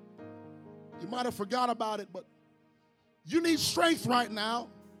 you might have forgot about it, but you need strength right now.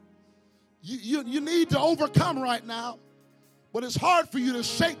 You need to overcome right now. But it's hard for you to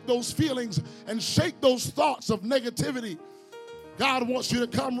shake those feelings and shake those thoughts of negativity. God wants you to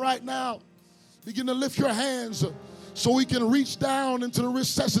come right now. Begin to lift your hands so He can reach down into the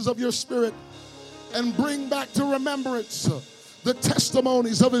recesses of your spirit and bring back to remembrance the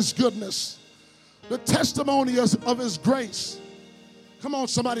testimonies of His goodness, the testimonies of His grace. Come on,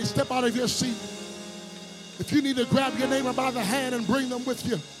 somebody, step out of your seat. If you need to grab your neighbor by the hand and bring them with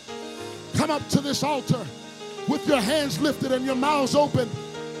you, come up to this altar with your hands lifted and your mouths open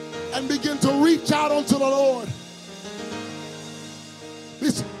and begin to reach out unto the Lord.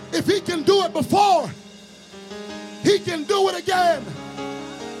 If He can do it before, He can do it again.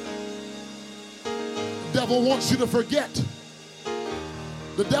 The devil wants you to forget.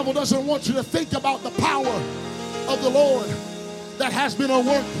 The devil doesn't want you to think about the power of the Lord that has been at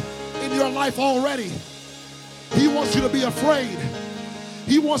work in your life already. He wants you to be afraid.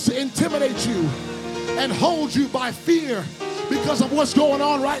 He wants to intimidate you and hold you by fear because of what's going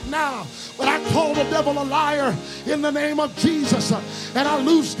on right now. But I call the devil a liar in the name of Jesus. And I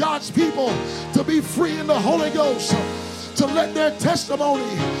loose God's people to be free in the Holy Ghost, to let their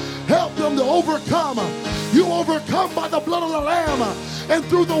testimony help them to overcome. You overcome by the blood of the Lamb and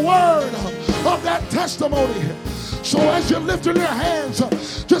through the word of that testimony. So as you're lifting your hands,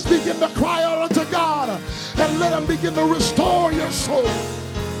 just begin to cry out unto God and let Him begin to restore your soul.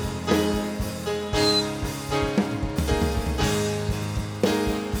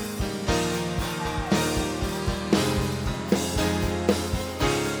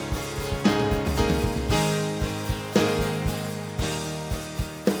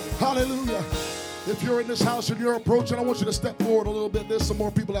 Hallelujah. If you're in this house and you're approaching, I want you to step forward a little bit. There's some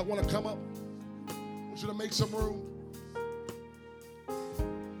more people that want to come up. I want you to make some room.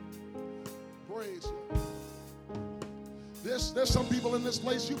 Praise you. There's some people in this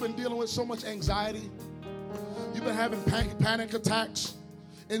place, you've been dealing with so much anxiety. You've been having panic attacks,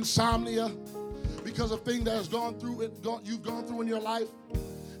 insomnia, because of things that has you've gone through in your life.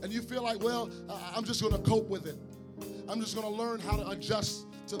 And you feel like, well, I'm just going to cope with it. I'm just going to learn how to adjust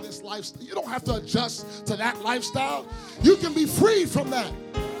to this lifestyle. You don't have to adjust to that lifestyle. You can be free from that.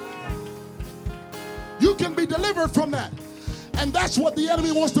 You can be delivered from that. And that's what the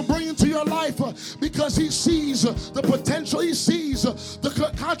enemy wants to bring into your life because he sees the potential. He sees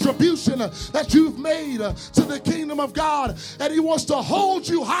the contribution that you've made to the kingdom of God. And he wants to hold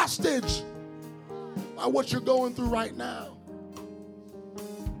you hostage by what you're going through right now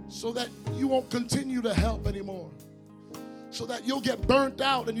so that you won't continue to help anymore. so that you'll get burnt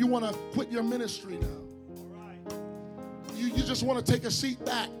out and you want to quit your ministry now. You just want to take a seat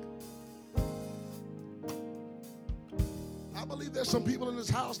back. I believe there's some people in this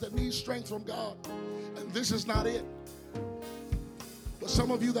house that need strength from God, and this is not it. But some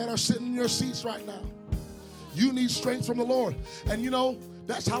of you that are sitting in your seats right now, you need strength from the Lord. And you know,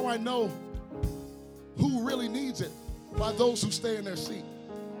 that's how I know who really needs it, by those who stay in their seat.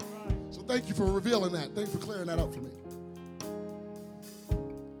 So thank you for revealing that. Thank you for clearing that up for me.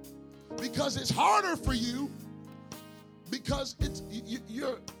 Because it's harder for you, because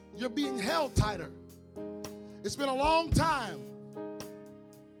you're being held tighter. It's been a long time.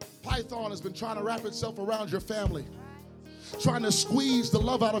 Python has been trying to wrap itself around your family, trying to squeeze the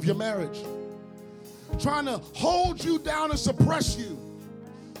love out of your marriage, trying to hold you down and suppress you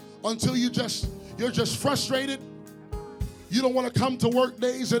until you're just frustrated. You don't want to come to work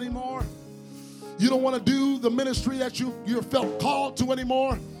days anymore. You don't want to do the ministry that you felt called to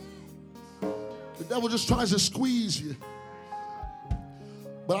anymore. The devil just tries to squeeze you.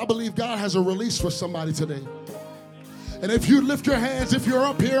 But I believe God has a release for somebody today. And if you lift your hands, if you're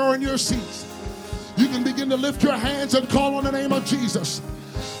up here or in your seats, you can begin to lift your hands and call on the name of Jesus.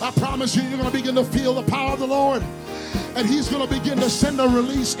 I promise you, you're going to begin to feel the power of the Lord. And he's going to begin to send a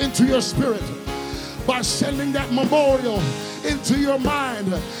release into your spirit by sending that memorial into your mind.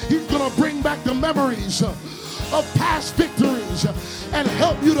 He's going to bring back the memories of past victories and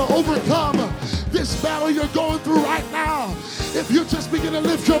help you to overcome this battle you're going through right now. If you just begin to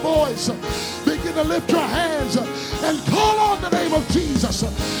lift your voice, begin to lift your hands and call on the name of Jesus,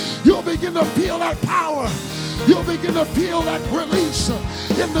 you'll begin to feel that power. You'll begin to feel that release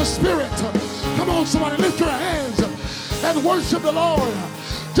in the spirit. Come on, somebody, lift your hands and worship the Lord.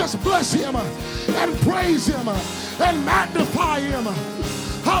 Just bless him and praise him and magnify him.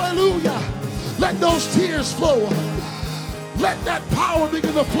 Hallelujah. Let those tears flow. Let that power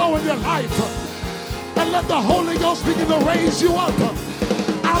begin to flow in your life. And let the Holy Ghost begin to raise you up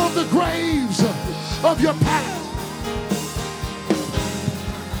out of the graves of your past.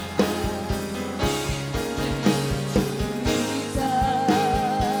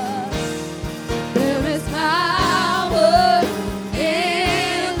 There is power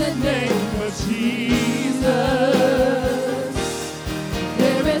in the name of Jesus.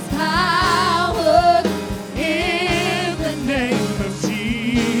 There is power in the name of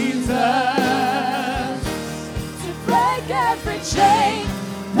Jesus. Every chain,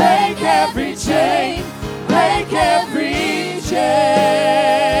 break every chain, break every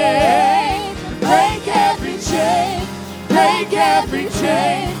chain, break every chain, break every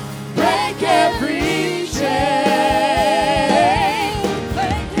chain, break every chain,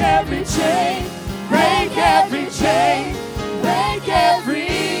 break every chain, break every chain, break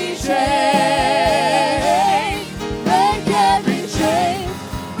every chain, break every chain,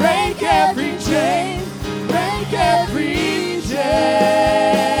 break every chain. Break every chain,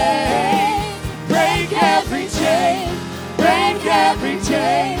 break every chain, break every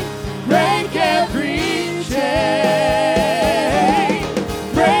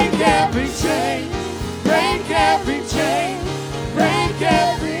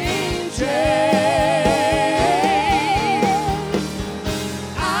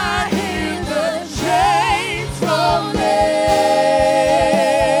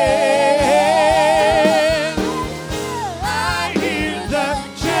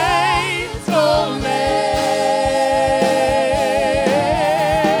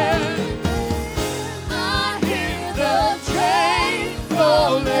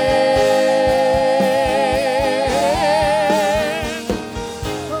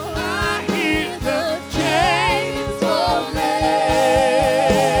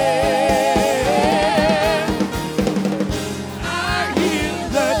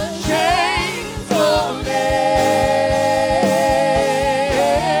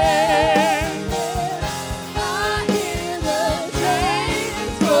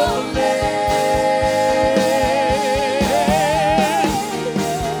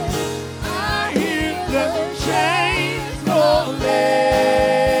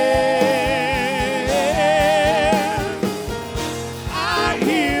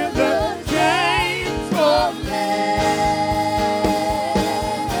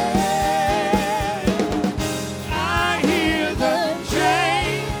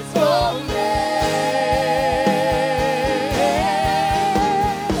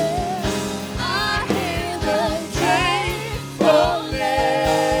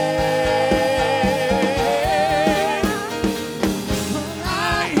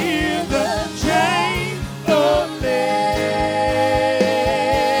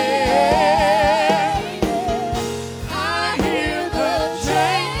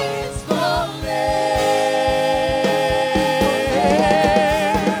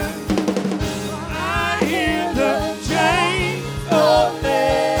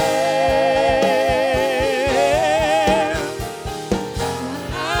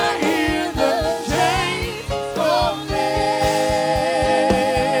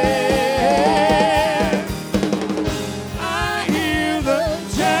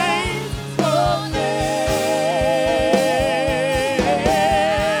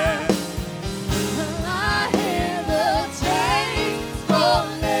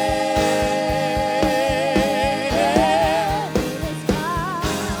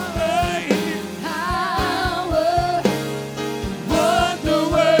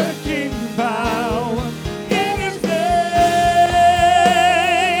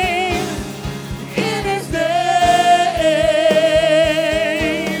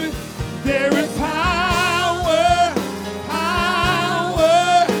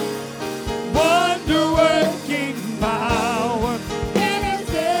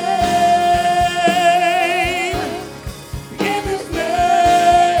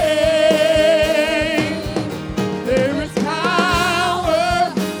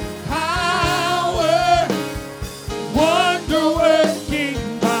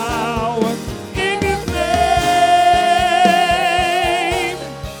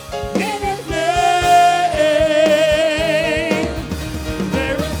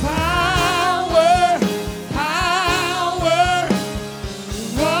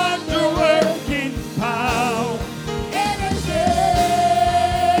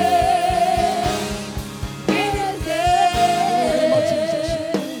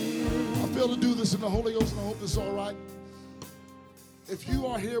you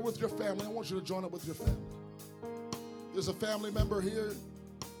are here with your family, I want you to join up with your family. There's a family member here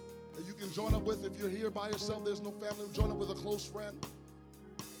that you can join up with. If you're here by yourself, there's no family, join up with a close friend.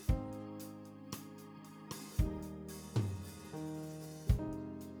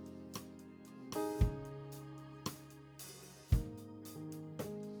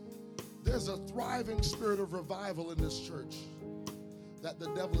 There's a thriving spirit of revival in this church that the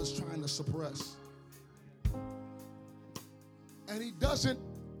devil is trying to suppress. And he doesn't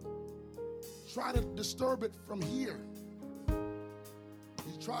try to disturb it from here.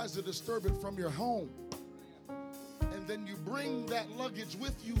 He tries to disturb it from your home. And then you bring that luggage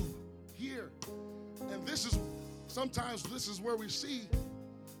with you here. And sometimes this is where we see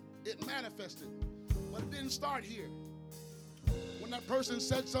it manifested. But it didn't start here. When that person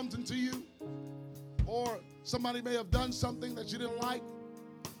said something to you, or somebody may have done something that you didn't like,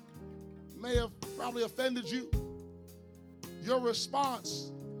 may have probably offended you, your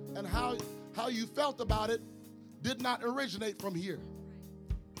response and how you felt about it did not originate from here.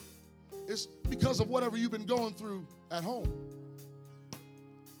 It's because of whatever you've been going through at home.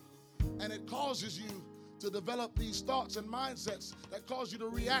 And it causes you to develop these thoughts and mindsets that cause you to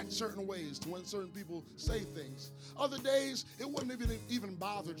react certain ways to when certain people say things. Other days, it wouldn't even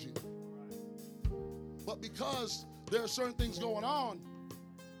bothered you. But because there are certain things going on,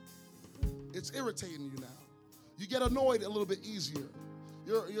 it's irritating you now. You get annoyed a little bit easier.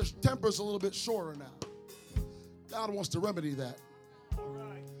 Your temper's a little bit shorter now. God wants to remedy that.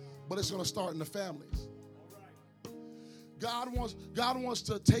 But it's going to start in the families. God wants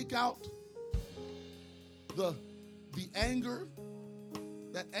to take out the anger,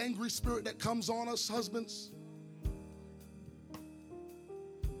 that angry spirit that comes on us, husbands.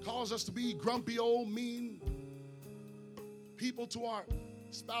 Cause us to be grumpy, old, mean people to our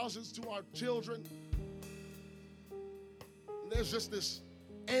spouses, to our children. And there's just this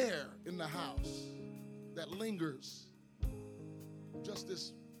air in the house that lingers. Just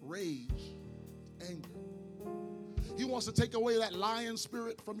this rage, anger. He wants to take away that lion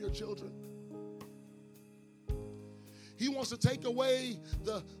spirit from your children. He wants to take away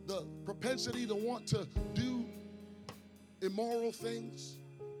the propensity to want to do immoral things.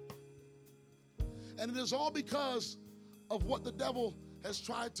 And it is all because of what the devil has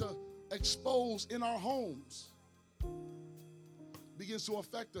tried to expose in our homes. Begins to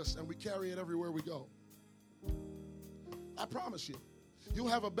affect us, and we carry it everywhere we go. I promise you, you'll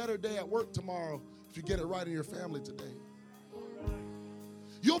have a better day at work tomorrow if you get it right in your family today.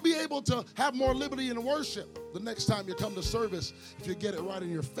 You'll be able to have more liberty in worship the next time you come to service if you get it right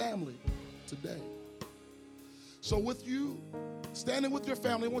in your family today. So with you standing with your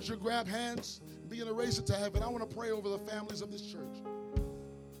family, I want you to grab hands and begin to raise it to heaven. I want to pray over the families of this church.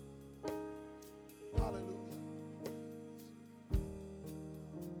 Hallelujah.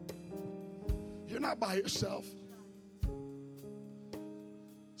 You're not by yourself.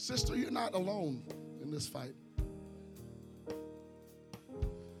 Sister, you're not alone in this fight. I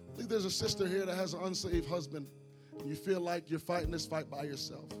think there's a sister here that has an unsaved husband, and you feel like you're fighting this fight by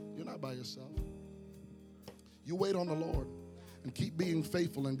yourself. You're not by yourself. You wait on the Lord and keep being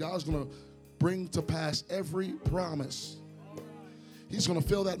faithful, and God's going to bring to pass every promise. He's going to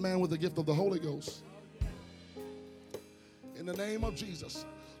fill that man with the gift of the Holy Ghost. In the name of Jesus.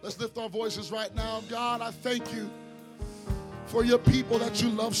 Let's lift our voices right now. God, I thank you for your people that you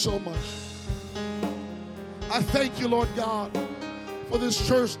love so much. I thank you, Lord God, for this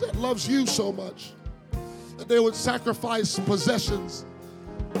church that loves you so much, that they would sacrifice possessions,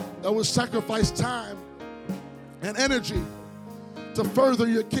 that would sacrifice time and energy to further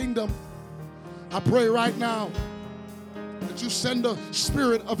your kingdom. I pray right now that you send a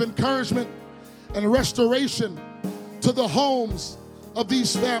spirit of encouragement and restoration to the homes of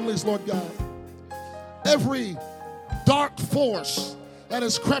these families, Lord God. Every dark force that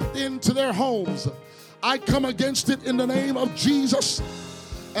has crept into their homes, I come against it in the name of Jesus,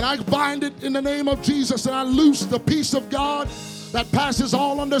 and I bind it in the name of Jesus, and I loose the peace of God that passes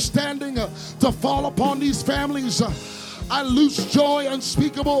all understanding to fall upon these families. I loose joy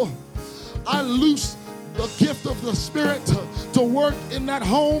unspeakable. I loose the gift of the Spirit to work in that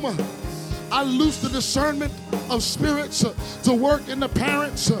home. I loose the discernment of spirits to work in the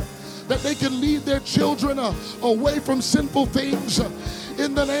parents, that they can lead their children away from sinful things.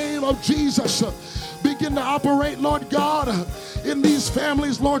 In the name of Jesus, begin to operate, Lord God, in these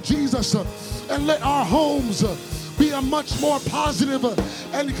families, Lord Jesus, and let our homes be a much more positive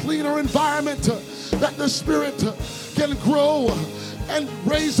and cleaner environment, that the Spirit can grow and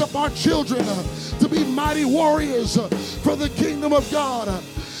raise up our children to be mighty warriors for the kingdom of God,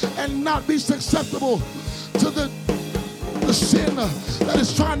 and not be susceptible to the the sin that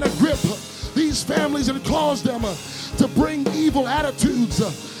is trying to grip these families and cause them to bring evil attitudes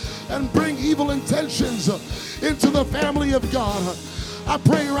and bring evil intentions into the family of God. I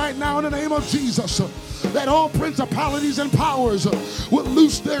pray right now in the name of Jesus that all principalities and powers would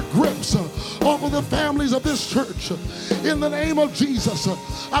loose their grips over the families of this church. In the name of Jesus,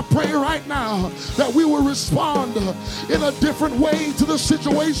 I pray right now that we will respond in a different way to the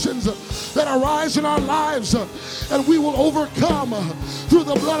situations that arise in our lives, and we will overcome through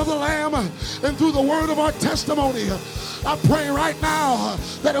the blood of the Lamb and through the word of our testimony. I pray right now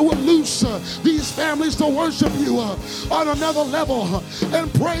that it would loose these families to worship you on another level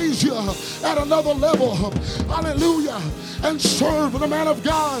and praise you at another level. Hallelujah. And serve the man of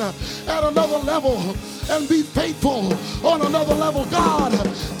God at another level and be faithful on another level. God,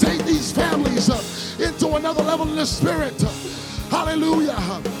 take these families into another level in the spirit.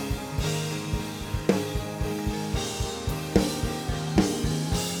 Hallelujah.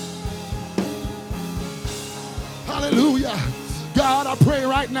 Hallelujah. God, I pray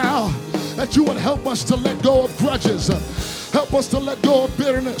right now that you would help us to let go of grudges. Help us to let go of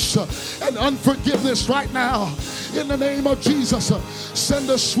bitterness and unforgiveness right now. In the name of Jesus, send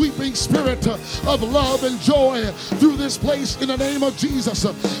a sweeping spirit of love and joy through this place in the name of Jesus.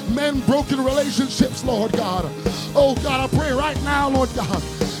 Mend broken relationships, Lord God. Oh God, I pray right now, Lord God,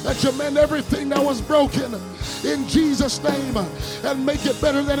 that you mend everything that was broken in Jesus' name and make it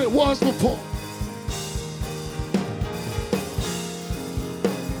better than it was before.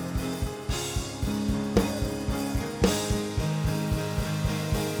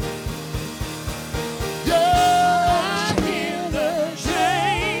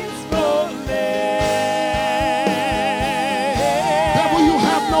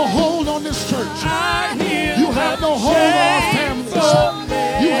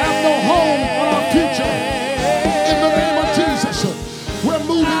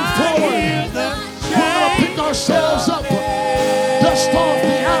 Ourselves up, dust off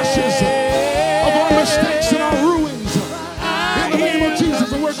the ashes of our mistakes and our ruins in the name of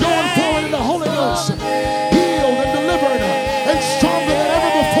Jesus, and we're going forward in the Holy Ghost, healed and delivered and stronger than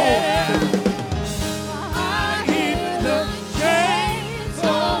ever before. I hear the chains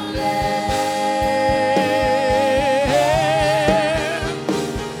falling.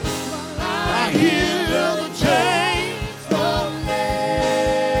 I hear the chains falling.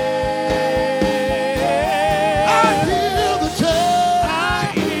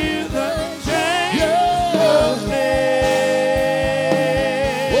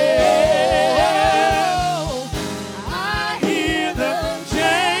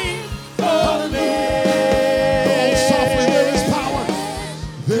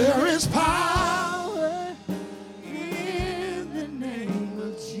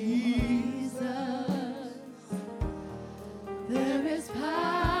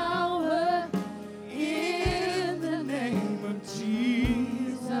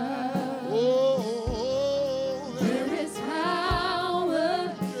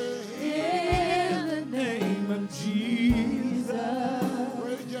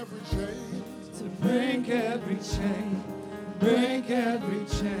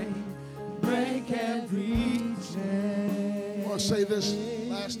 Say this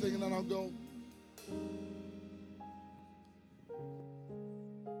last thing and then I'll go.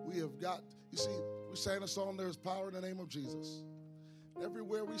 We have got, you see, we sang a song, there's power in the name of Jesus.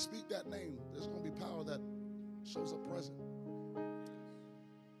 Everywhere we speak that name, there's going to be power that shows up present.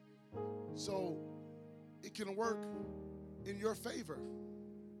 So it can work in your favor.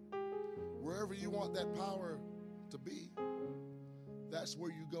 Wherever you want that power to be, that's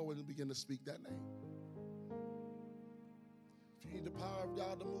where you go and begin to speak that name. If you need the power of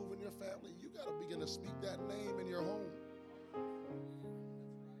God to move in your family, you got to begin to speak that name in your home.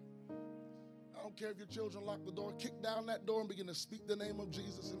 I don't care if your children lock the door, kick down that door and begin to speak the name of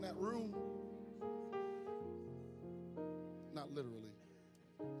Jesus in that room. Not literally.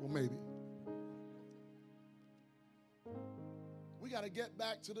 Well, maybe. We got to get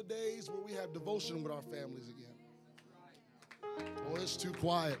back to the days where we have devotion with our families again. Oh, it's too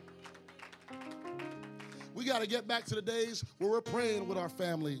quiet. We got to get back to the days where we're praying with our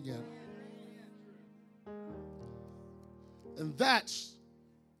family again. And that's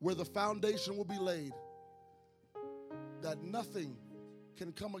where the foundation will be laid. That nothing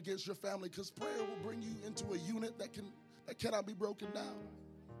can come against your family, because prayer will bring you into a unit that cannot be broken down.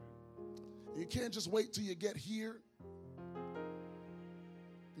 You can't just wait till you get here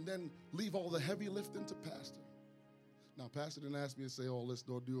and then leave all the heavy lifting to pastor. Now, pastor didn't ask me to say all this,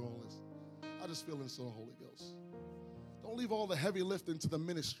 don't do all this. I just feel into the Holy Ghost. Don't leave all the heavy lifting to the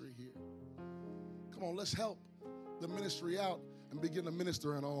ministry here. Come on, let's help the ministry out and begin to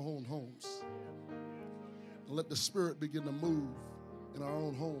minister in our own homes. And let the Spirit begin to move in our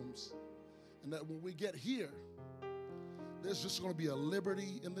own homes. And that when we get here, there's just going to be a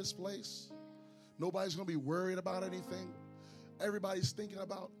liberty in this place. Nobody's going to be worried about anything. Everybody's thinking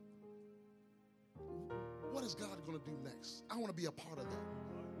about, what is God going to do next? I want to be a part of that.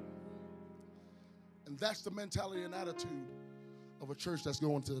 And that's the mentality and attitude of a church that's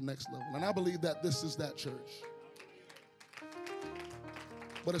going to the next level. And I believe that this is that church.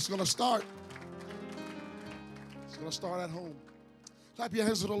 But it's going to start. It's going to start at home. Clap your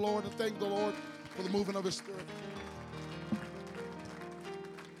hands to the Lord and thank the Lord for the moving of His Spirit.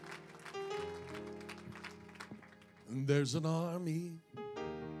 There's an army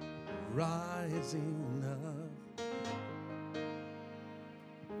rising up.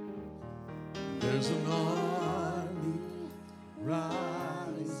 There's an army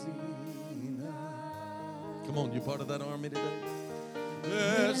rising up. Come on, you part of that army today?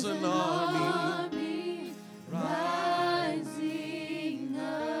 There's an army rising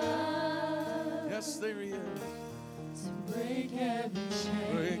up. Yes, there he is. To break every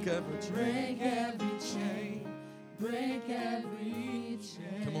chain. Break every chain. Break every chain. Break every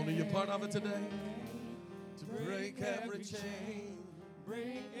chain. Come on, are you part of it today? To break every chain.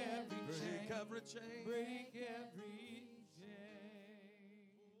 Break every chain. Break every chain. Break every